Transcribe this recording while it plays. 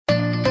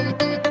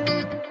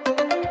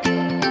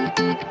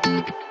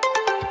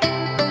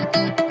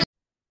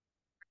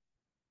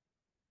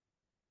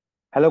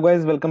Hello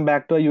guys, welcome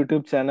back to our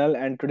YouTube channel,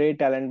 and today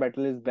Talent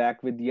Battle is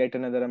back with yet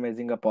another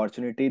amazing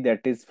opportunity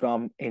that is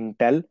from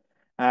Intel.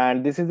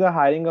 And this is a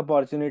hiring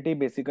opportunity.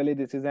 Basically,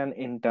 this is an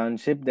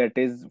internship that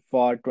is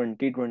for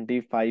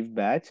 2025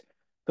 batch.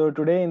 So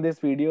today in this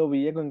video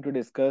we are going to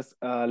discuss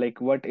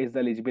like what is the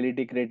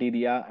eligibility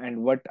criteria and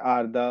what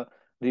are the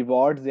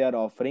rewards they are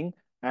offering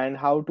and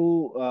how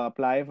to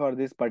apply for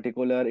this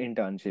particular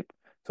internship.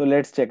 So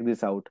let's check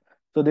this out.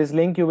 So this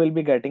link you will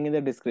be getting in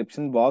the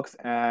description box,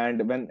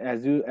 and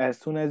as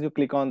soon as you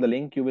click on the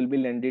link, you will be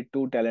landed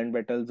to Talent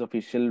Battle's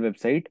official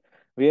website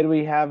where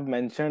we have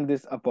mentioned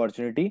this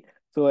opportunity.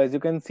 So as you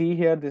can see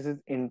here, this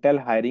is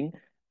Intel hiring,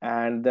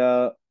 and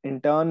the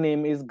intern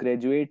name is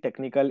Graduate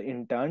Technical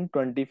Intern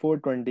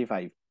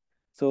 2425.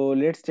 So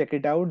let's check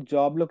it out.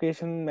 Job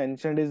location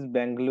mentioned is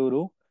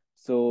Bengaluru.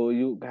 So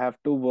you have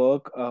to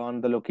work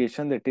on the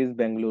location that is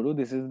Bengaluru.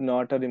 This is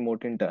not a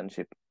remote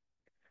internship.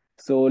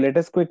 So let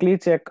us quickly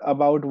check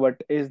about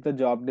what is the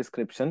job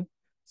description.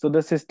 So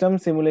the system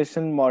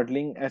simulation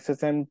modeling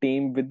SSM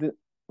team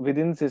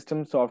within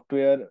system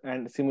software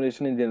and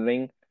simulation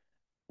engineering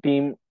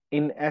team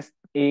in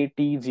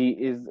SATG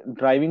is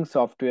driving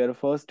software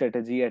first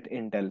strategy at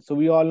Intel. So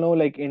we all know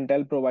like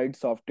Intel provides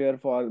software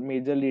for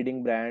major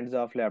leading brands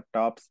of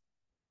laptops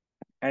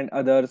and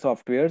other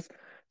softwares.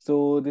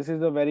 So this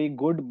is a very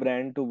good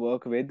brand to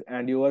work with,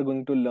 and you are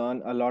going to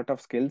learn a lot of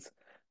skills.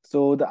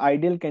 So the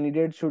ideal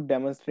candidate should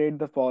demonstrate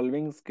the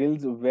following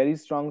skills: very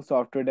strong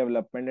software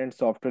development and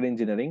software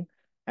engineering,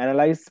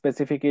 analyze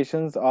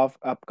specifications of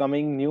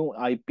upcoming new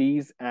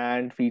IPs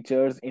and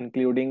features,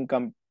 including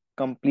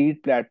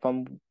complete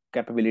platform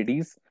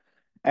capabilities,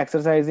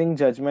 exercising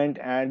judgment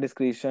and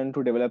discretion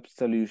to develop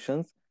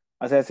solutions,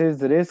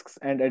 assesses risks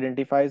and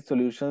identifies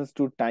solutions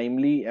to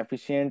timely,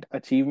 efficient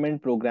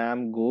achievement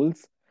program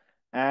goals,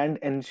 and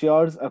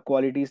ensures a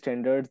quality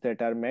standards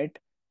that are met,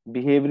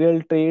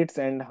 behavioral traits,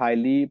 and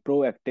highly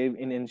proactive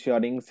in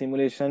ensuring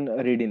simulation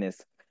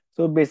readiness.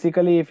 So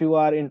basically, if you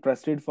are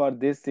interested for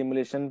this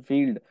simulation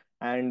field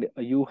and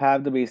you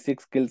have the basic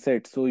skill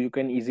set, so you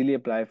can easily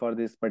apply for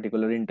this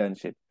particular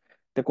internship.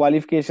 The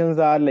qualifications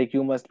are like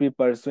you must be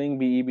pursuing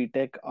BE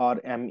Tech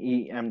or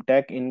ME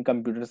Tech in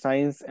computer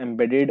science,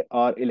 embedded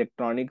or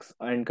electronics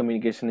and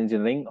communication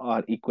engineering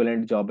or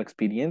equivalent job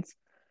experience,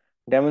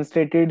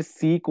 demonstrated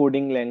C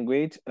coding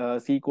language,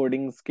 C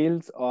coding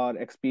skills or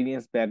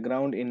experience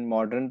background in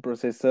modern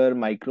processor,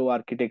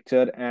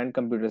 microarchitecture, and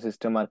computer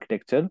system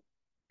architecture,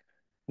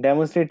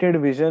 demonstrated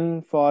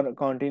vision for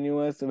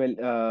continuous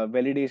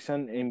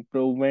validation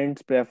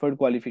improvements. Preferred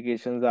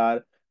qualifications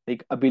are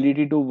like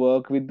ability to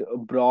work with a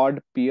broad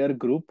peer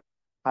group,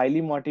 highly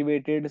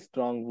motivated,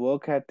 strong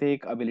work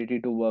ethic, ability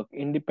to work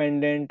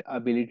independent,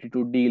 ability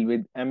to deal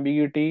with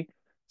ambiguity.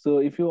 So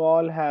if you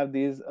all have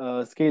these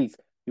skills,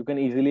 you can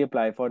easily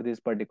apply for this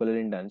particular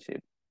internship.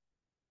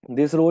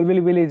 This role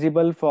will be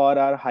eligible for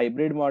our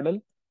hybrid model.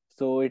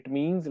 So it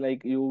means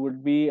like you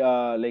would be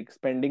like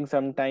spending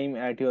some time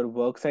at your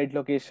work site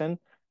location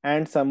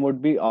and some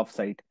would be off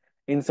site.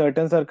 In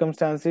certain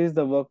circumstances,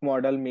 the work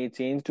model may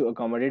change to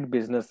accommodate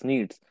business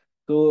needs.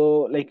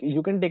 So like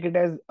you can take it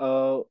as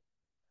a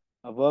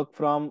work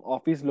from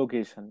office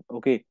location.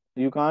 Okay,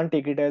 you can't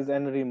take it as a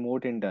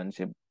remote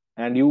internship,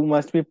 and you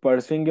must be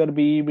pursuing your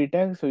BE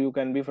Tech, so you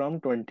can be from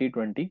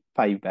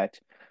 2025 batch.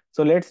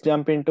 So let's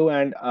jump into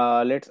and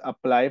let's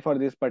apply for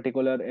this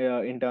particular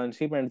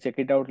internship and check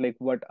it out like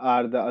what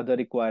are the other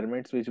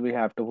requirements which we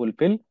have to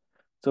fulfill.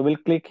 So we'll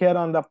click here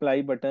on the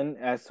apply button.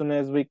 As soon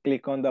as we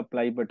click on the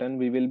apply button,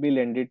 we will be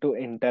landed to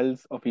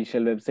Intel's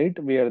official website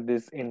where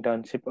this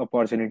internship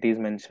opportunity is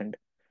mentioned.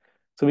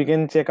 So we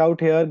can check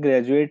out here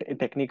graduate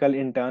technical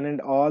intern,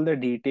 and all the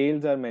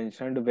details are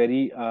mentioned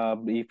very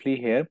briefly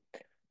here.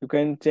 You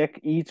can check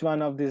each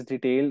one of these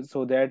details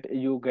so that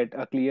you get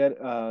a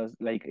clear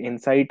like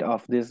insight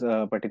of this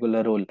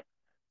particular role.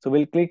 So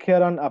we'll click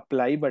here on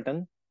apply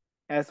button.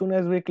 As soon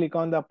as we click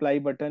on the apply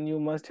button, you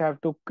must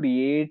have to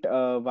create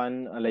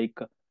one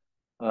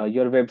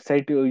your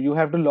website. You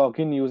have to log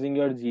in using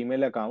your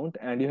Gmail account,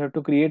 and you have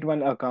to create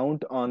one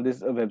account on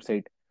this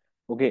website.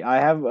 Okay, I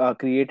have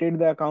created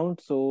the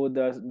account, so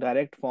the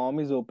direct form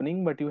is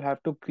opening, but you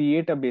have to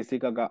create a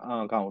basic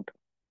account.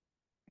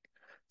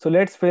 So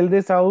let's fill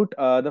this out.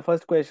 The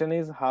first question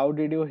is, how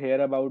did you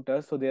hear about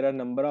us? So there are a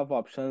number of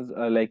options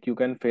like you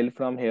can fill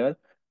from here.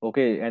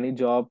 Okay, any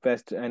job,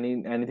 fest,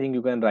 anything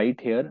you can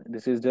write here.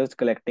 This is just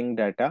collecting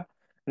data.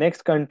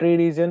 Next, country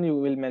region, you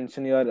will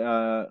mention your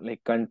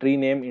like country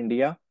name,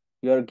 India.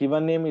 Your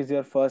given name is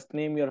your first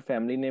name. Your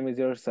family name is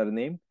your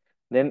surname.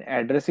 Then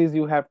addresses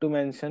you have to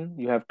mention.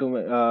 You have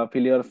to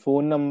fill your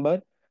phone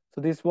number.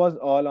 So this was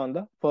all on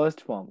the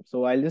first form.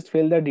 So I'll just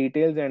fill the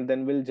details and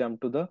then we'll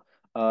jump to the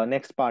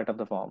next part of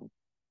the form.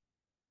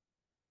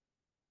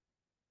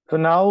 So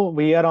now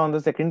we are on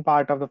the second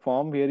part of the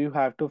form where you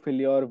have to fill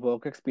your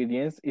work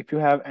experience. If you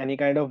have any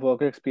kind of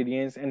work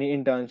experience, any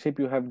internship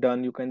you have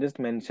done, you can just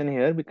mention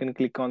here. We can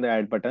click on the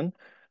add button.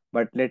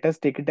 But let us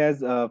take it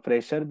as a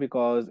fresher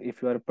because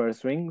if you are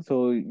pursuing,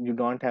 so you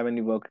don't have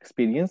any work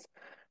experience.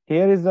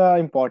 Here is the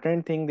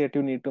important thing that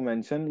you need to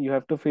mention. You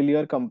have to fill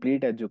your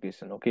complete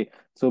education. Okay,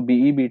 so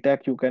BE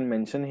BTech you can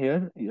mention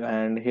here,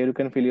 and here you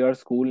can fill your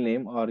school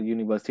name or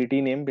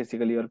university name,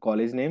 basically your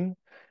college name.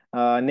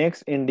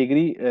 Next, in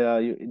degree,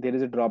 there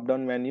is a drop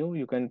down menu.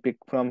 You can pick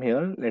from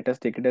here. Let us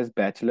take it as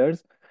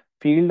bachelor's.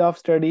 Field of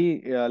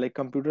study, like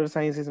computer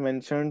science is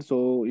mentioned,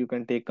 so you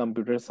can take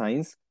computer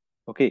science.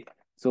 Okay,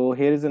 so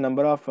here is the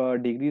number of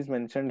degrees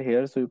mentioned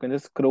here. So you can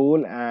just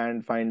scroll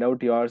and find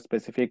out your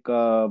specific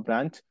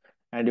branch,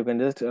 and you can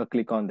just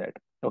click on that.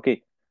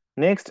 Okay,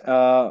 next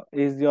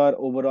is your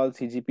overall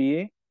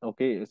CGPA.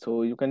 Okay,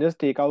 so you can just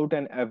take out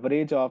an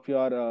average of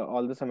your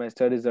all the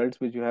semester results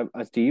which you have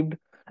achieved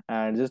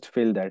and just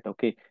fill that.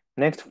 Okay,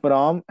 next,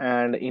 from,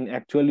 and in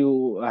actual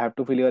you have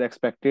to fill your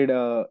expected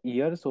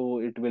year, so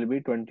it will be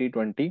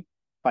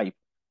 2025.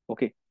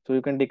 Okay, so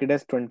you can take it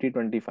as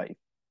 2025.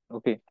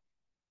 Okay,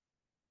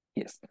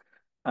 yes.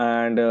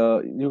 And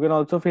you can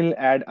also fill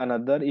add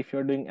another if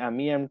you're doing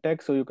ME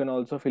Tech, so you can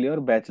also fill your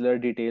bachelor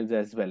details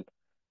as well.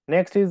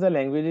 Next is the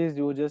languages.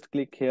 You just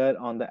click here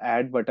on the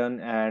add button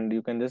and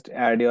you can just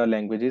add your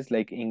languages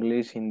like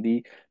English,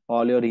 Hindi,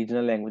 all your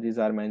regional languages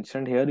are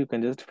mentioned here. You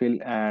can just fill.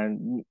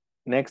 And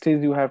next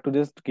is you have to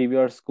just give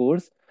your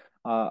scores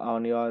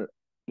on your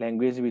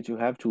language which you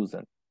have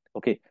chosen.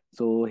 Okay,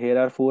 so here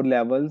are four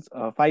levels,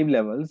 five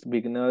levels: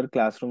 beginner,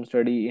 classroom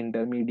study,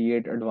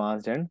 intermediate,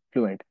 advanced, and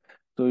fluent.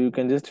 So you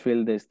can just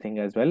fill this thing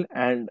as well.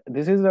 And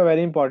this is a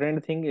very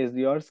important thing, is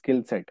your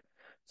skill set.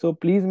 So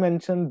please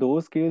mention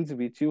those skills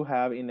which you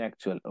have in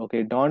actual.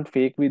 Okay, don't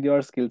fake with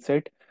your skill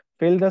set.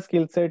 Fill the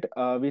skill set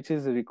which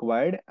is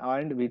required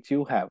and which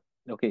you have.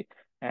 Okay,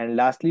 and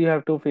lastly you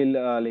have to fill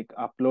like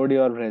upload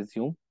your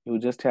resume. You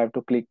just have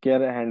to click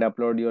here and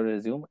upload your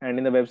resume, and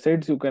in the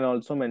websites you can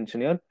also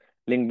mention your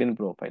LinkedIn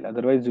profile,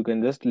 otherwise you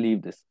can just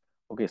leave this.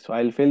 Okay, so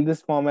I'll fill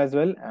this form as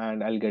well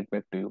and I'll get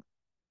back to you.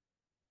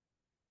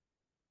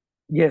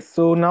 Yes,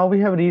 so now we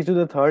have reached to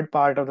the third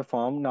part of the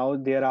form. Now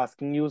they are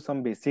asking you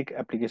some basic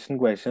application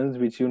questions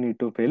which you need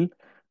to fill.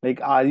 Like,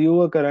 are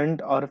you a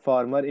current or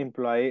former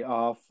employee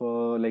of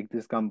like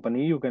this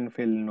company? You can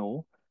fill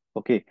no.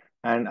 Okay.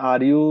 And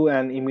are you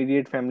an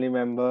immediate family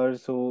member?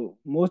 So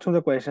most of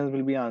the questions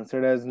will be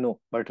answered as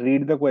no. But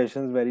read the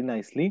questions very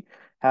nicely.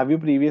 Have you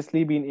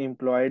previously been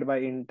employed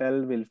by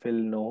Intel? Will fill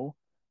no.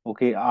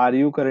 Okay. Are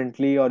you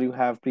currently or you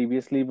have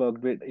previously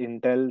worked with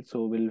Intel?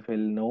 So will fill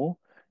no.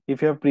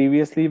 If you have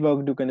previously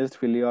worked, you can just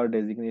fill your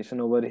designation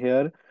over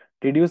here.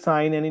 Did you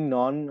sign any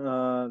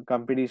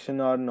non-competition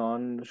or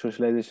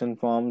non-socialization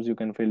forms? You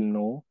can fill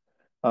no.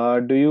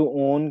 Do you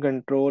own,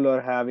 control,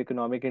 or have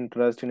economic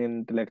interest in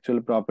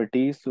intellectual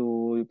property?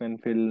 So you can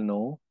fill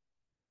no.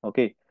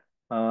 Okay.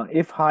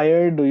 If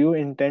hired, do you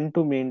intend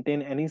to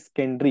maintain any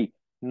secondary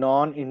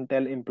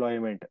non-Intel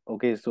employment?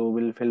 Okay, so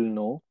we'll fill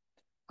no.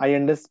 I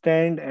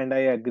understand and I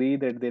agree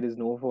that there is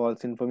no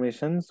false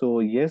information. So,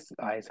 yes,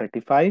 I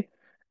certify.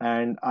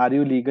 And are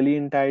you legally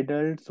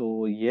entitled?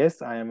 So,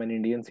 yes, I am an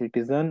Indian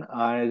citizen.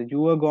 Are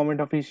you a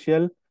government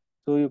official?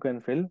 So, you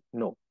can fill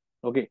no.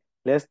 Okay,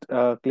 let's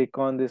click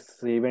on this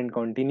save and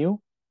continue.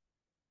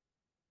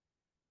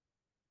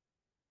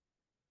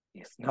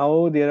 Yes,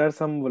 now there are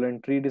some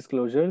voluntary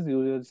disclosures.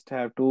 You just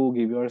have to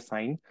give your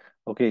sign.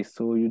 Okay,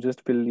 so you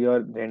just fill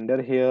your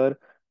gender here.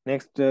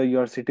 Next,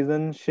 your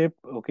citizenship.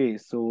 Okay,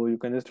 so you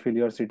can just fill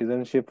your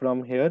citizenship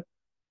from here.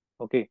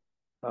 Okay,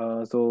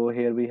 so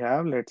here we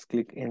have, let's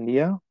click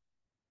India.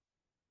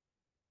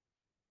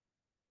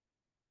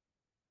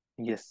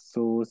 Yes,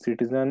 so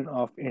citizen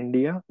of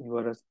India, you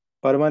are a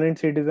permanent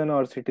citizen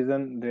or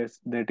citizen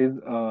that is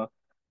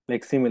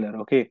like similar.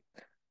 Okay,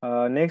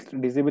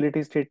 next,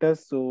 disability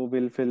status. So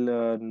we'll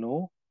fill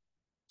no.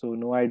 So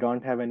no, I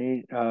don't have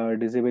any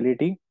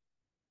disability.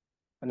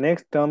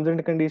 Next, terms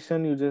and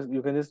condition.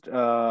 You can just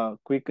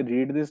quick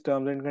read this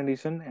terms and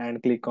condition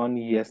and click on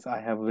yes, I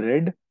have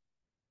read.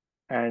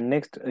 And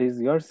next is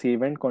your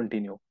save and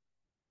continue.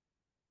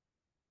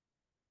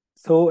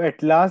 So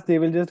at last they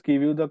will just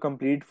give you the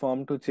complete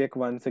form to check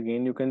once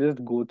again. You can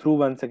just go through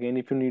once again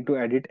if you need to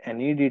edit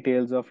any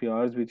details of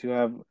yours which you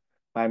have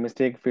by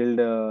mistake filled,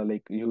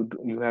 like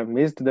you have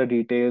missed the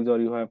details or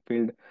you have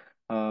filled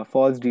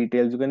false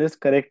details. You can just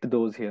correct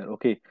those here.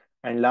 Okay.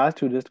 And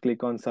last you just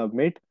click on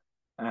submit.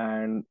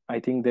 And I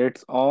think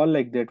that's all.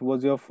 Like, that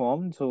was your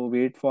form. So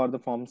wait for the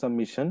form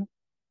submission.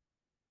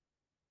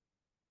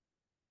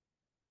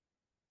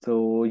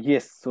 So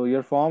yes, so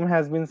your form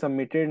has been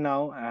submitted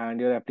now and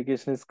your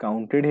application is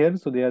counted here.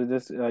 So they are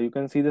just you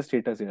can see the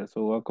status here.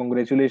 So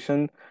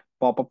congratulations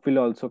pop-up will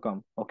also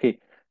come. Okay.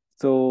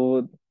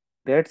 So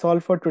that's all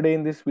for today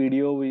in this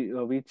video.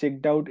 We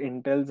checked out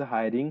Intel's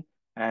hiring,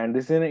 and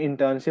this is an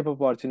internship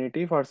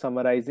opportunity. For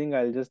summarizing,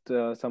 I'll just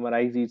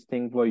summarize each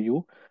thing for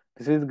you.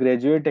 This is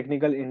graduate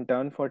technical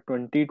intern for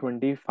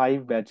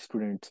 2025 batch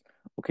students.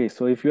 Okay,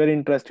 so if you are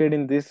interested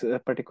in this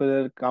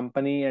particular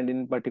company and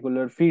in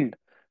particular field,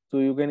 so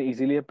you can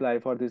easily apply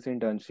for this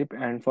internship.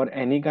 And for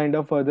any kind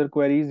of further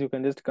queries, you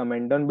can just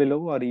comment down below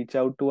or reach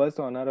out to us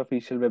on our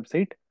official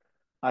website.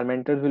 Our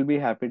mentors will be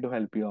happy to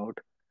help you out.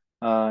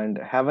 And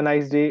have a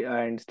nice day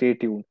and stay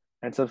tuned.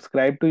 and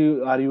subscribe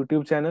to our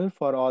YouTube channel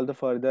for all the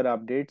further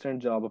updates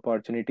and job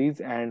opportunities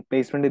and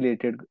placement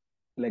related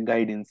like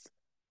guidance.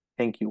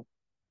 Thank you.